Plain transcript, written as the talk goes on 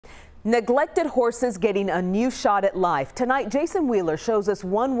Neglected horses getting a new shot at life. Tonight, Jason Wheeler shows us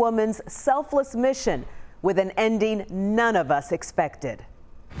one woman's selfless mission with an ending none of us expected.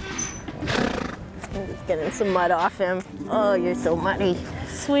 I'm just getting some mud off him. Oh, you're so muddy.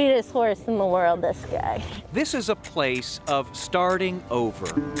 Sweetest horse in the world, this guy. This is a place of starting over.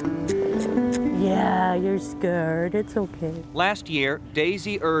 Yeah, you're scared. It's okay. Last year,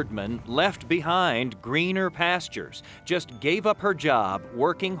 Daisy Erdman left behind greener pastures, just gave up her job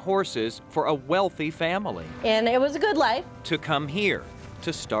working horses for a wealthy family. And it was a good life. To come here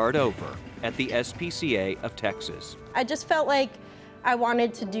to start over at the SPCA of Texas. I just felt like I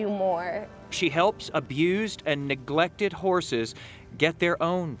wanted to do more. She helps abused and neglected horses get their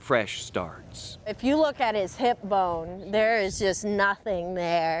own fresh starts. If you look at his hip bone, there is just nothing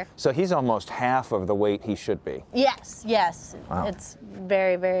there. So he's almost half of the weight he should be. Yes, yes. Wow. It's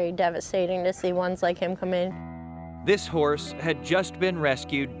very, very devastating to see ones like him come in. This horse had just been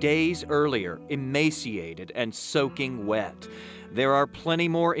rescued days earlier, emaciated and soaking wet. There are plenty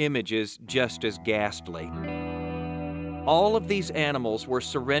more images just as ghastly. All of these animals were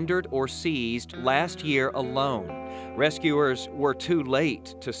surrendered or seized last year alone. Rescuers were too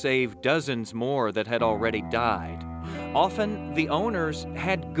late to save dozens more that had already died. Often, the owners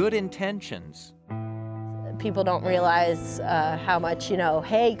had good intentions. People don't realize how much,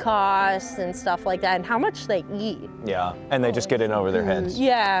 hay costs and stuff like that, and how much they eat. Yeah, and they just get in over their heads.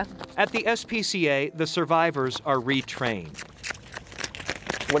 Yeah. At the SPCA, the survivors are retrained.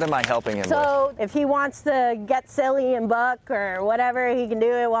 What am I helping him with? So if he wants to get silly and buck or whatever, he can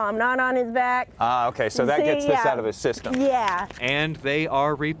do it while I'm not on his back. Ah, okay, so that gets this out of his system. Yeah. And they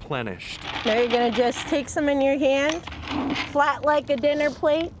are replenished. Now you're gonna just take some in your hand, flat like a dinner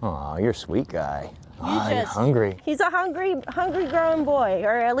plate. Aw, you're a sweet guy. You're hungry. He's a hungry growing boy,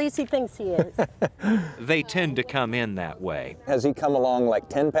 or at least he thinks he is. They tend to come in that way. Has he come along like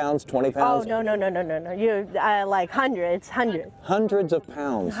 10 pounds, 20 pounds? Oh, no. You're like hundreds. Hundreds of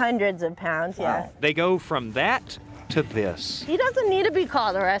pounds. Hundreds of pounds, yeah. Wow. They go from that to this. He doesn't need to be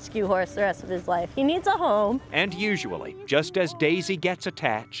called a rescue horse the rest of his life. He needs a home. And usually, just as Daisy gets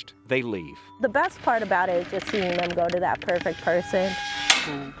attached, they leave. The best part about it is just seeing them go to that perfect person.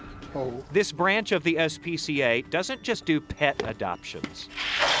 This branch of the SPCA doesn't just do pet adoptions.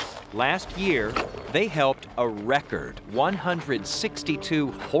 Last year, they helped a record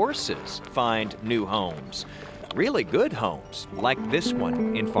 162 horses find new homes. Really good homes, like this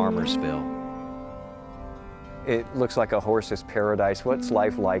one in Farmersville. It looks like a horse's paradise. What's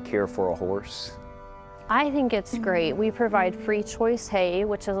life like here for a horse? I think it's great. We provide free choice hay,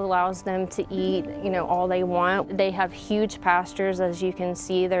 which allows them to eat, all they want. They have huge pastures, as you can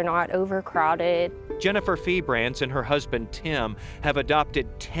see. They're not overcrowded. Jennifer Feebrands and her husband Tim have adopted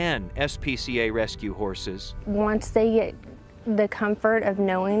 10 SPCA rescue horses. Once they get the comfort of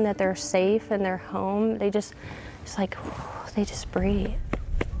knowing that they're safe in their home, they just breathe.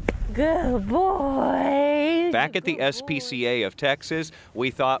 Good boy. Back at the SPCA of Texas,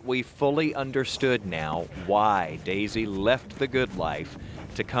 we thought we fully understood now why Daisy left the good life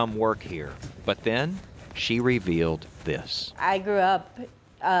to come work here. But then she revealed this. I grew up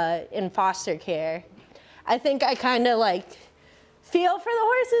in foster care. I think I kind of feel for the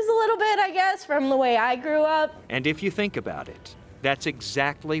horses a little bit, I guess, from the way I grew up. And if you think about it, that's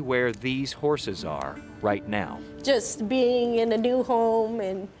exactly where these horses are right now. Just being in a new home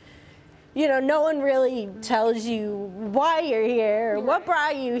and no one really tells you why you're here, what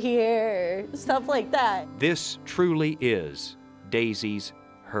brought you here, stuff like that. This truly is Daisy's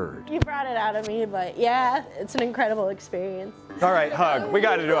herd. You brought it out of me, but yeah, it's an incredible experience. All right, hug. We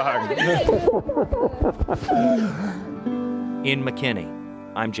got to do a hug. In McKinney,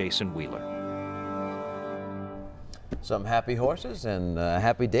 I'm Jason Wheeler. Some happy horses and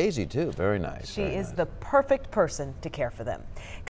happy Daisy too. Very nice. She is the perfect person to care for them.